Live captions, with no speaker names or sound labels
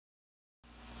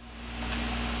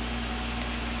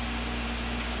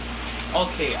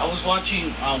Okay, I was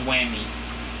watching Whammy.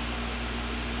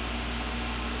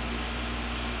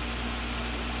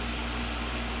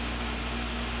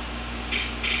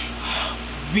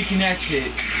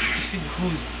 Reconnected. See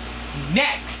who's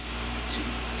next to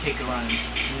take a run.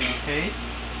 Okay?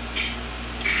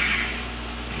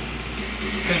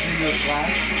 Because in the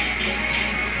flash.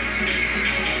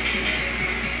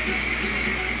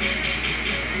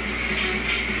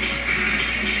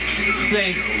 Say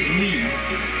Lee.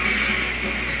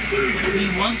 We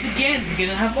once again we're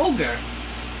gonna have Ogre.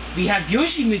 We have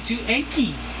Yoshimitsu and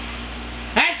Keith.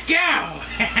 Let's go!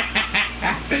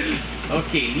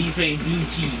 Okay, Lee playing Blue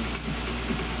Team.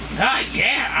 Ah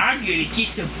yeah, I'm gonna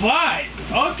kick the butt.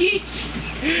 Okay,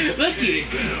 look at it.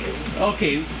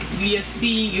 Okay, we are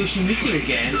seeing Yoshimitsu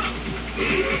again.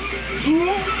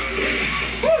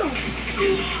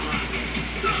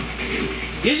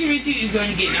 Yoshimitsu is going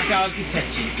to get knocked out of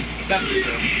Tekken. That's for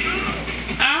sure.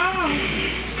 Ow!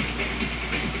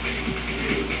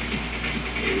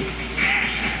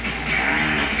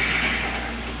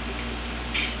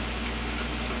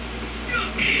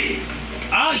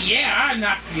 Oh yeah, I'll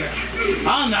knock you.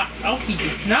 I'll beat the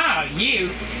snot out of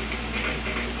you.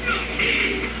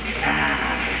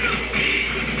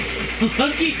 Look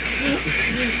at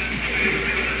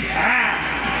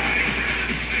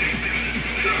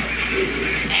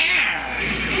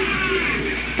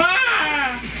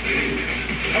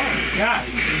Oh god,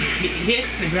 he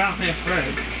hits the ground head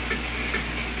first.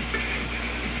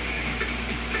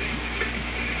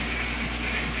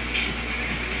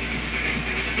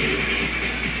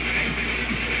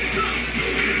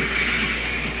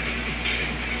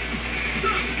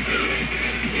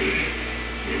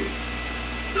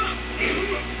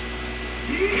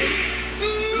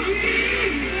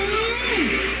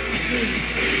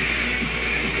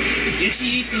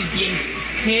 Yoshi is being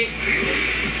hit.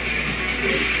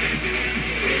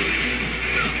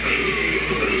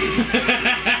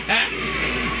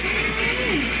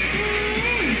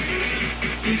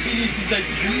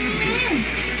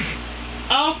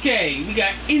 Okay, we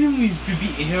got enemies to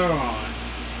beat here on.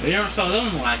 We never saw them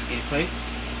in the last gameplay.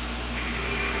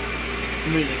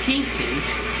 We're the king stage.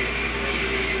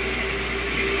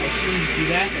 I shouldn't do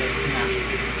that. No.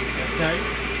 Sorry.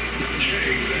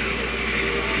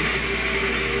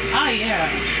 Ah yeah.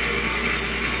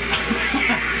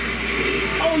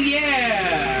 Oh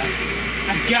yeah.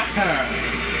 I got her.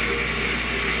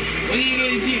 What are you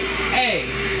gonna do? Hey.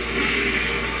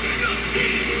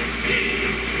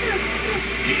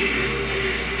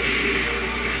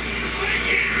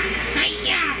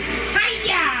 Hiya!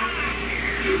 Hiya!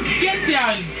 Get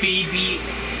down, baby.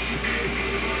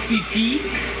 PP.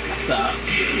 What's up?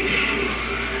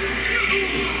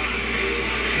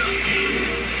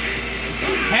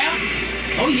 Hell?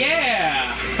 Oh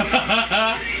yeah!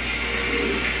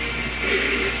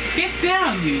 Get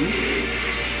down, you!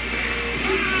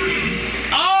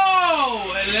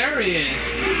 Oh, hilarious!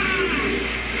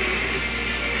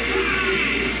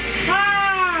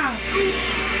 Ah!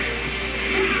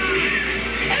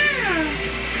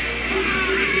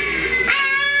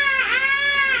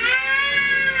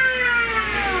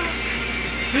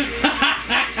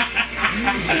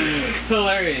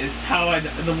 Hilarious how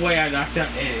the way I knocked out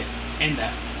and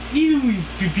you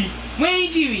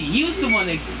Wait, Jimmy, he was the one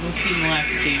that was in the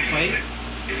last gameplay.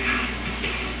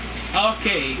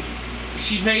 Okay,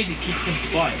 she's ready to kick some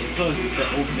butt. It's so the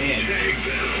old man.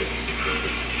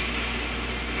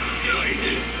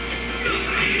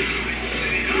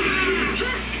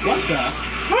 What the?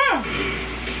 Huh?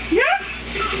 Yeah.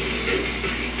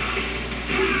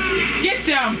 Get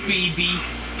down, baby.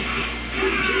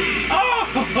 Oh!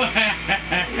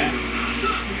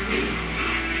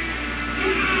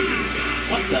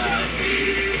 What the?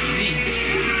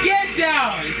 Get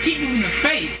down! Kick him in the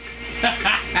face!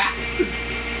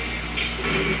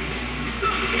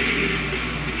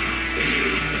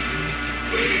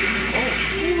 Oh!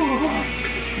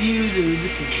 You dude.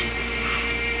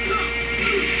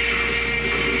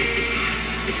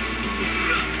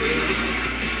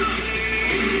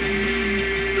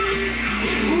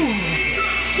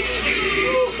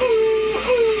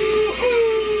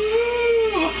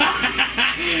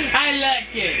 I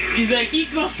like it. He's like, he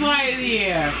goes fly in the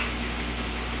air.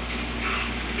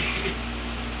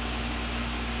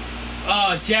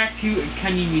 Oh, Jack 2 and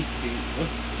Kanimitsu.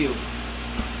 Let's do it.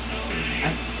 I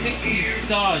think we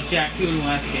saw Jack 2 in the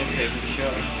last gameplay for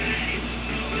sure.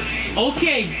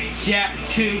 Okay, Jack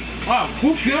 2. Oh,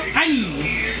 whoop your honey.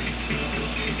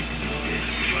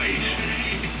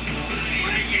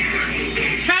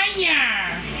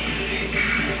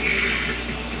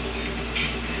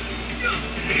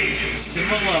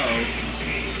 Hello.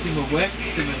 Super West,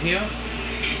 Super Hill.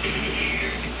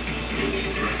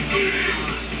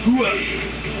 Cool.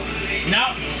 No,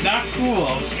 not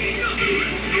cool.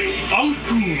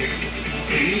 Uncool.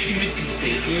 You should miss the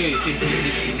stage. Wait,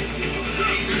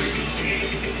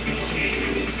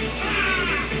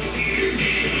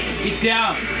 get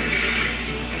down.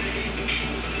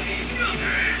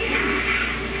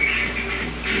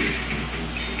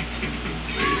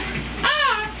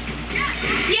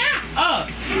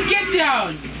 Get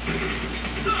down!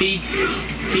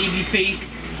 Baby face.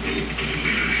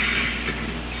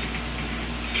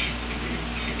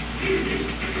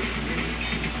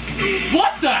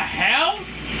 What the hell?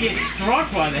 Get struck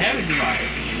by the heavy drive.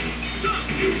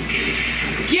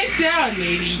 Get down,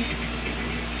 lady.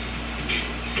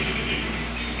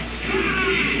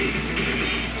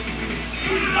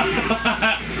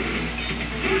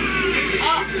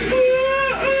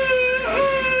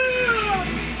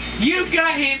 You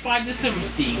got hit by the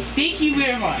Silver Steam. Thank you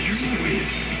very much.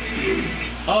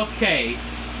 Okay.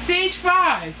 Stage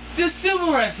 5. The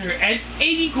Silver Wrestler at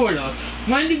 80 Gordo.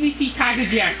 When did we see Tiger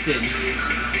Jackson?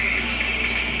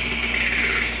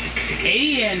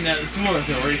 80 and the Silver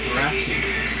Wrestler are ready for action.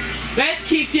 Let's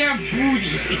kick their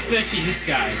booty, especially this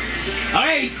guy.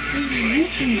 Alright.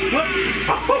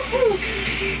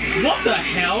 What the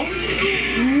hell?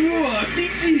 Whoa,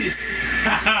 take this.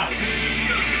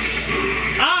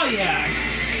 Oh yeah.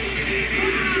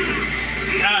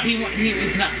 He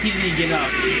didn't get up.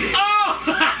 Oh!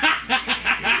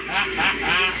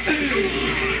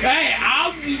 Hey,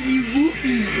 I'll give you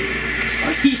whoopee.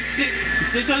 He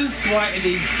sits on his butt and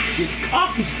he gets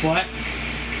off his butt.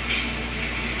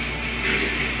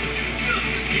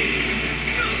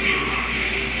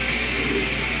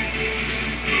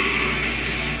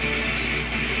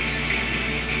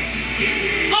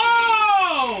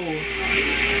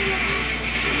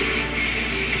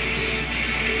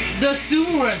 The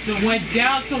Sumo Wrestler went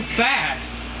down so fast.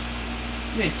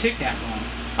 It didn't take that long.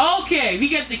 Okay, we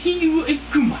got the Kingu and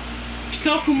Kuma.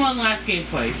 So Kuma in last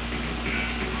gameplay.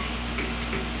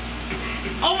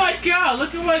 Oh my god,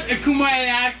 look at what Akuma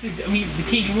and the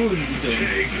Kangaroo is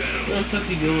doing. Looks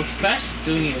something a little special,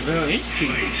 doing it very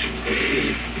interesting.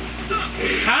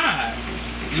 Hi,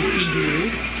 you Kangaroo.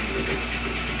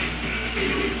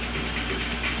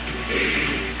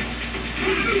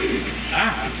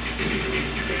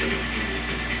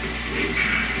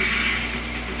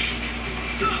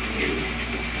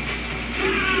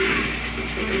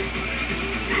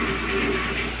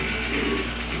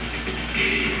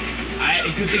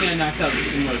 Good thing I knocked out the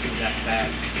sumo wasn't that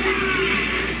fast.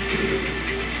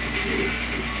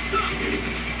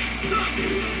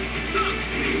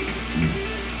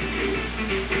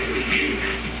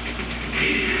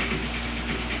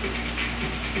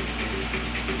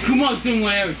 Kumo's doing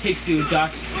whatever it takes to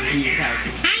dodge the attack.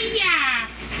 Hiya!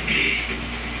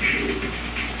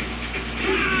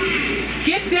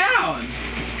 Get down!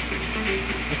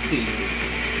 Let's see.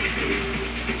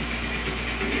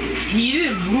 He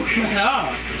didn't move at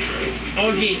all.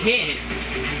 Or get hit.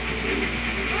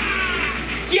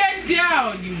 Get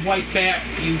down, you white bat,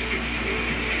 you.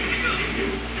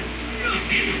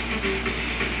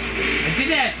 I did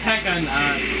that attack on,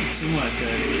 somewhat,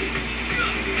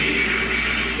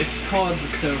 it's called the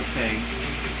stove thing.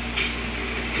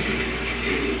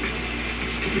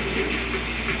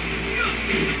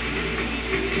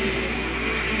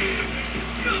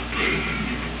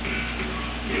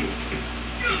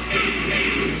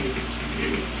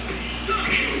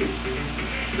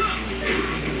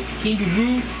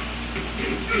 Kangaroo.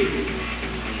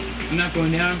 I'm not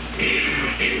going down.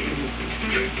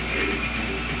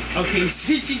 Okay,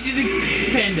 switch it to the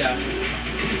panda.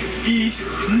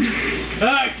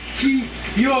 Keep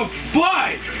your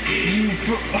butt!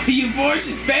 You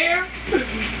voracious bear!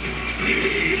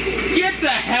 Get the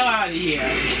hell out of here!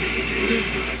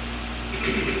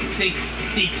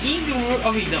 The kangaroo,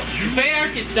 the bear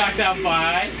gets knocked out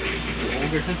by the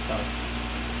ogre himself.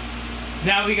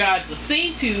 Now we got the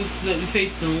same two that we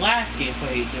faced in the last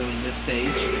gameplay during this stage.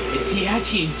 It's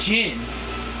Heihachi and Jin.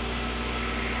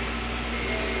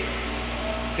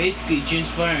 Basically, Jin's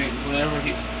firing whatever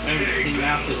came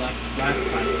after last time.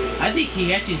 I think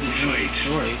Heihachi's a good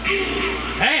story.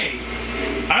 Hey!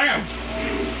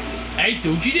 Hey,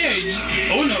 don't you dare!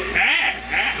 Oh no!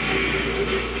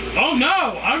 Oh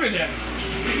no! I'm gonna...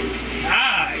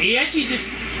 Heihachi just...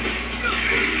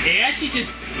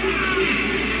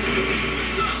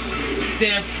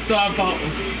 thought about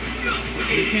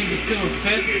became the silver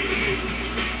fist.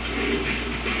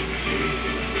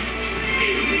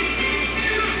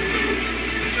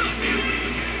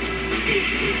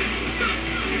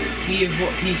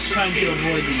 he's trying to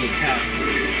avoid the attack.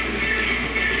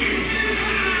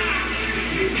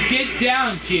 Get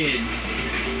down, Jin!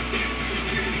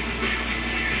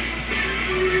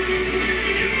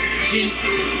 Jin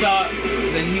thought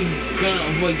that he was gonna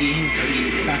avoid the hit, so he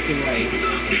backed away.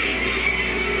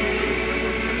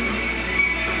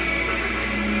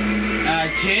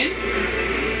 Jin?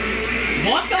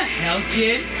 What the hell,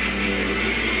 Jin?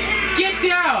 Get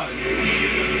down!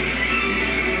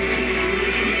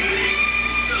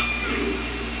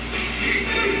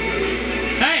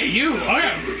 Hey, you! I'm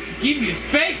gonna give you a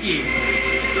spanking!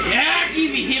 Yeah,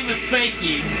 give him a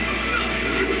spanking!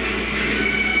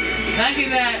 Back in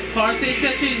that Farsi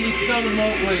session, you saw the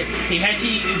moment where he had to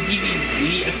give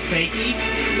Lee a spanking. I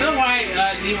don't know why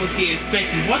Lee was getting a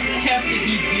spanking. What the hell did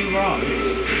he do wrong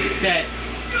that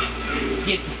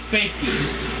gets a spanking?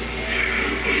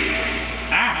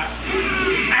 Ah!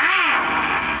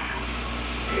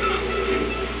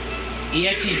 He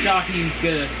actually thought he was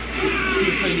going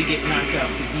to get knocked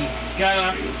out because he got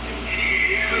up.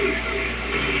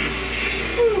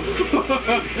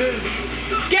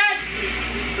 Get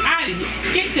out of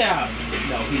here! Get down!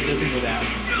 No, he doesn't go down.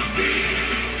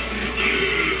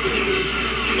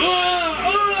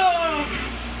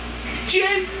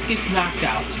 Jin gets knocked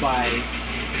out by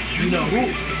you know who?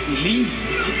 Lee.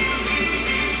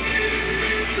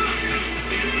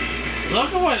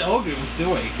 Look at what Ogre was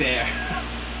doing there.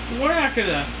 We're not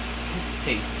gonna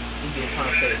hesitate in the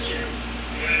conversation.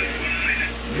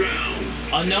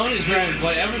 Unknown is running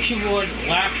whatever she would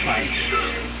last fight.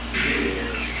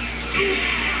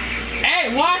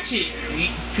 Hey, watch it!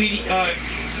 Pretty,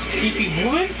 creepy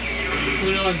woman? Who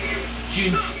knows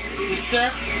June's sister?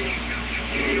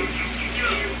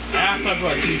 I talk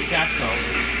about June Sasso.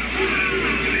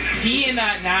 He and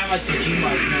Naima Tajima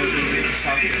is no good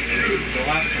with the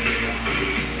last one was wrong.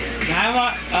 Naima,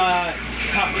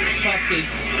 top is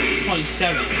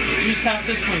 27. June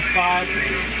Sasso is 25.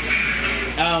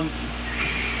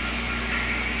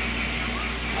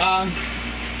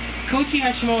 Koichi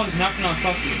Hashimoto is knocking on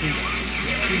Sasuke since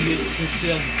 2 years since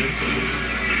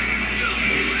 2013.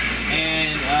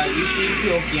 And Yusuke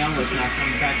Okayama is not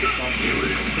coming back to Sasuke. But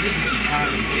this is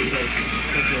retiring because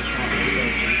Tokyo's not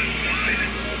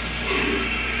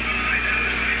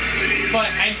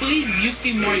But I believe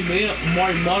Yusuke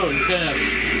Morimoto is gonna.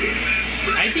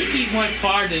 I think he went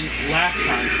farther than last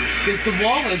time because the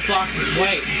wall has blocked his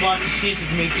way, blocked his chances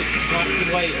to make it, blocked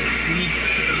the way of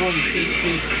going to stage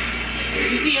 2.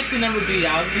 Since he has the number 3,000,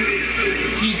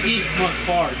 he did much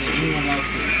farther than anyone else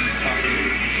in Sasuke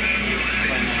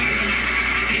right now.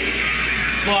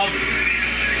 Well,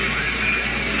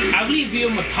 I believe Ryo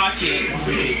Matachi at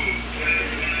 100.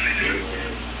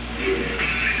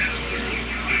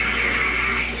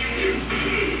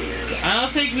 I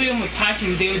don't think Ryo Matachi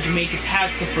was able to make it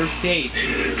past the first stage.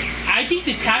 I think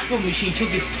the tackle machine took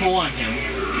its toll on him.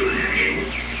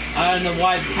 I don't know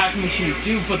why the tackle machine was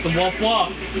due, but the Wolf Wall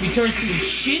returns to his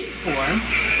shin form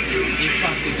in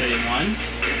Sasuke 31.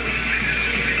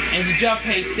 And the jump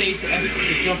pace stays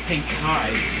the jump pace high.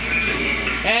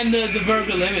 And the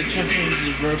vertical limit jumps into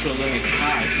the vertical limit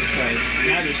high because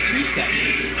now there's 3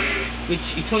 sections. Which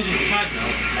he told you not know.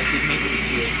 I did make it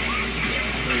to it.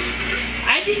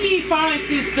 I think he finally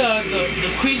sees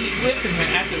the crazy whip in her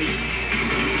after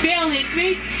failing at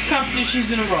 3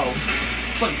 competitions in a row.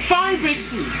 But finally breaks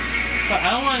through. But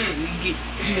I don't want to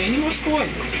do any more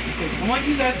spoilers because I want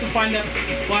you guys to find out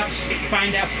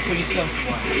for yourself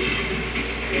why.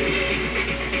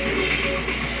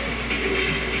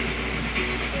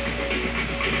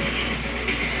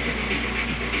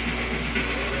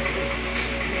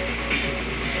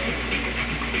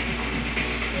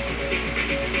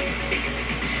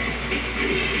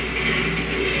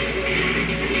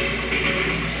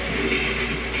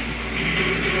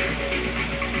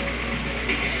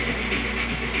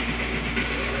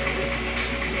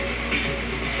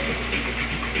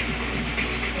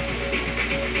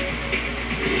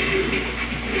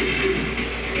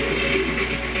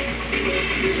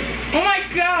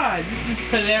 This is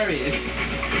hilarious.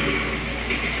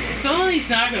 Some of these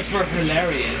knockouts were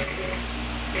hilarious.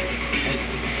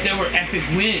 They were epic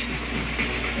wins.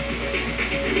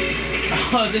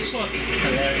 Oh, this one's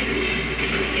hilarious.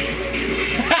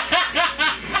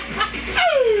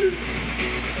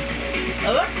 I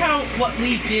love what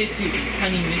Lee did to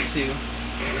Kanimitsu.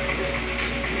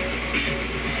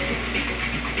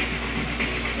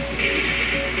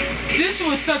 This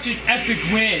was such an epic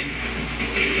win.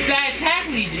 That attack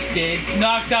Lee just did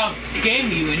knocked out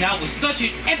Gameu, and that was such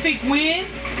an epic win,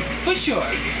 for sure.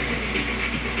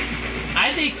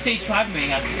 I think Stage 5 may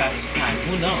have the fastest time,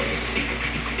 who knows?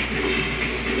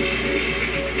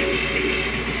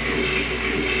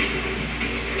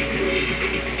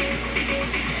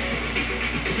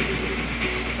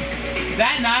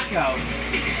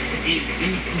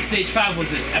 Stage 5 was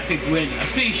an epic win.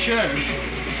 I'm pretty sure.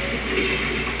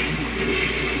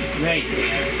 Great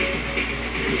there.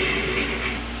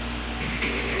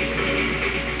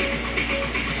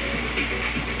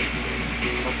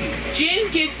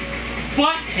 Jin gets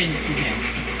butt into him.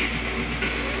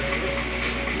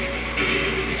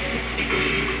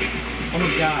 Oh my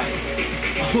god.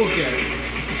 Ogre.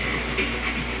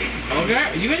 Ogre,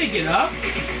 are you gonna get up?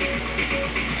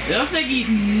 I don't think he's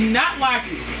not like.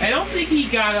 I don't think he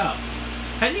got up.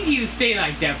 I think he was staying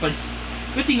like that, but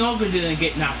good thing Ogre didn't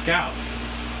get knocked out.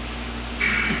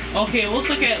 Okay, let's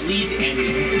look at Lee's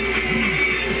ending.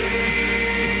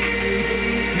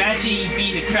 Imagine he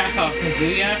beat the crap out of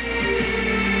Kazuya.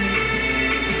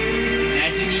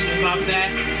 Imagine about that.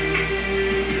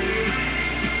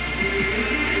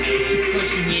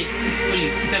 Pushing it,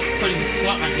 putting the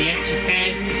slut on the empty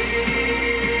head.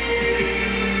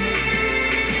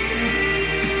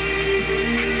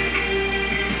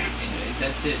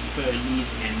 That's it for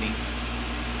Lee's ending.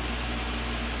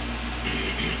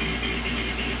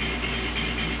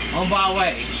 Oh, by the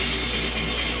way,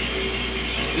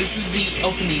 this is the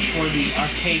opening for the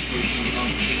arcade version of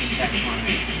Tekken.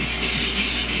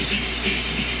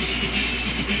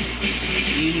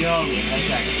 Video as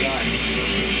that guy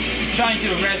trying to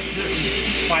arrest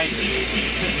certain fighters,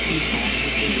 certain people,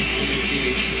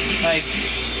 like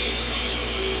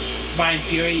Brian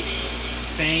Fury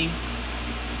saying,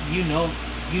 you know,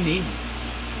 you need me.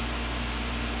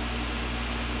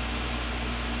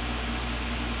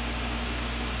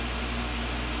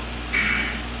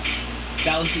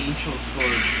 That was the intro for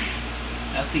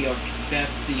that's the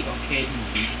arcade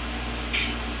movie.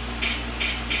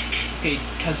 Okay,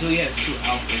 Kazuya has two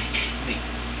outfits.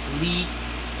 Lee.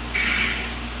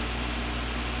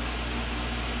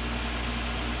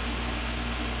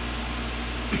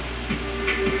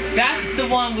 That's the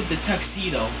one with the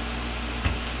tuxedo.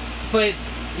 But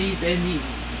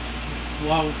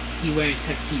while he wears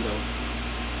tuxedo.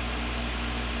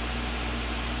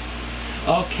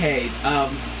 Okay,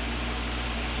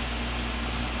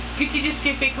 could you just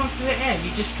skip it, come to the end?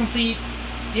 You just complete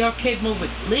the arcade mode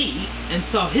with Lee and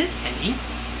saw his ending.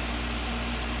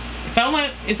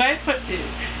 If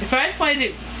I played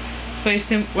it, placed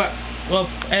him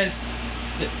as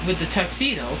with the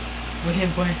tuxedo, with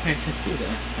him wearing a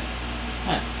tuxedo.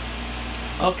 Huh.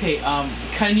 Okay,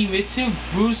 Kanimitsu,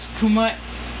 Bruce, Kuma,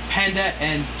 Panda,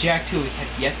 and Jack 2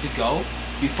 have yet to go.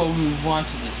 Before we move on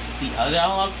to the other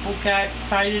unlockable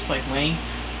fighters like Wayne,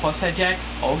 Plus-Side Jack,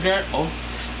 Ogre,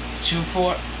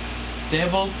 2-4,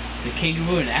 Devil, the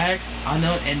Kangaroo and Alex,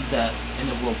 Unknown, and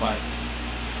the robot.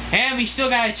 And we still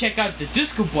gotta check out the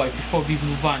Disco Boy before we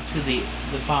move on to the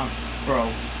Bomb Bro.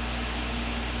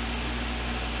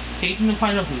 Stay tuned to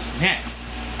find out who's next.